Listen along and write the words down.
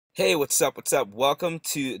Hey, what's up? What's up? Welcome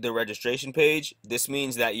to the registration page. This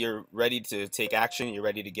means that you're ready to take action, you're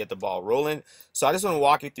ready to get the ball rolling. So I just want to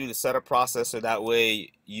walk you through the setup process so that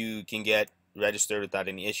way you can get registered without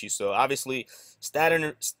any issues. So obviously,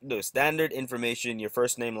 standard information, your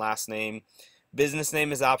first name, last name. Business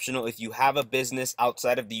name is optional. If you have a business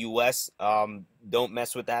outside of the US, don't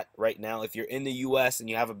mess with that right now. If you're in the US and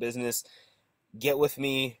you have a business, get with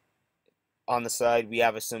me on the side. We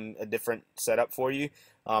have a different setup for you.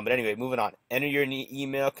 But anyway, moving on. Enter your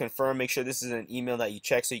email, confirm, make sure this is an email that you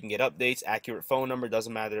check so you can get updates. Accurate phone number,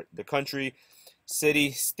 doesn't matter the country,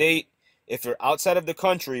 city, state. If you're outside of the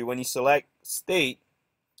country, when you select state,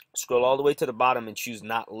 scroll all the way to the bottom and choose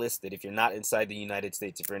not listed if you're not inside the United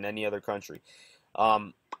States, if you're in any other country.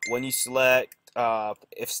 Um, when you select,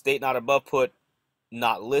 if state not above, put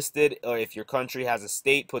not listed, or if your country has a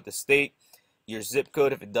state, put the state. Your zip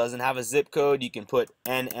code, if it doesn't have a zip code, you can put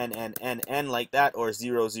N like that, or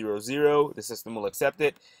 000. The system will accept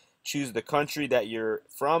it. Choose the country that you're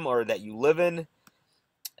from or that you live in.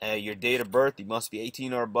 Your date of birth, you must be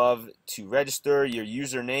 18 or above to register. Your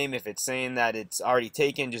username, if it's saying that it's already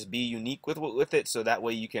taken, just be unique with it, so that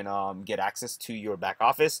way you can get access to your back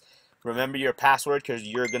office. Remember your password, because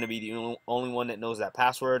you're going to be the only one that knows that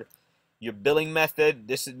password. Your billing method,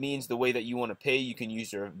 this means the way that you want to pay. You can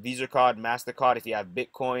use your Visa card, MasterCard, if you have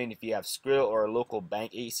Bitcoin, if you have Skrill or a local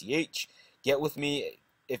bank, ACH. Get with me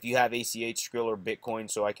if you have ACH, Skrill, or Bitcoin,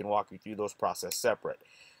 so I can walk you through those process separate.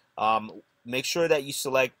 Make sure that you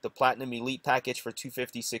select the Platinum Elite package for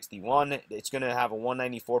 $250.61. It's going to have a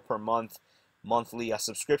 $194 per month monthly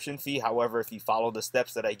subscription fee. However, if you follow the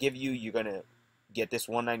steps that I give you, you're going to get this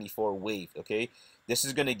 194 waived. Okay, this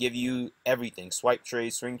is going to give you everything: swipe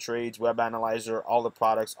trades, swing trades, web analyzer, all the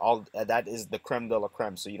products. All that is the creme de la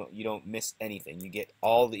creme, so you don't miss anything. You get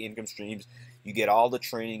all the income streams, you get all the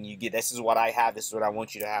training, you get, this is what I have, this is what I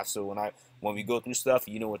want you to have, so when we go through stuff,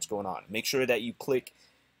 you know what's going on. Make sure that you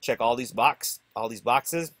check all these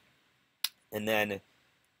boxes, and then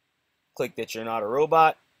click that you're not a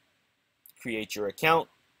robot, create your account,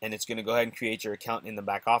 and it's going to go ahead and create your account in the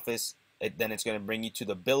back office. Then it's going to bring you to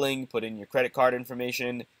the billing, put in your credit card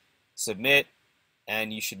information, submit,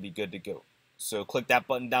 and you should be good to go. So click that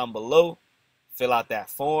button down below, fill out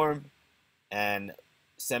that form, and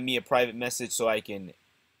send me a private message so I can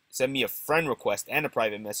send me a friend request and a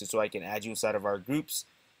private message so I can add you inside of our groups.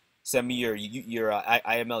 Send me your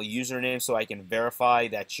IML username so I can verify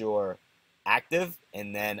that you're active,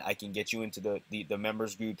 and then I can get you into the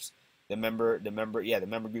members groups, the member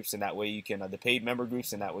groups, and that way you can the paid member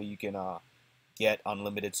groups, and that way you can get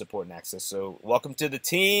unlimited support and access. So welcome to the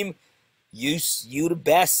team. You the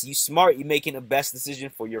best. You smart. You making the best decision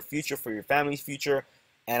for your future, for your family's future,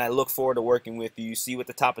 and I look forward to working with you. See you at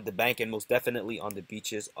the top of the bank, and most definitely on the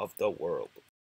beaches of the world.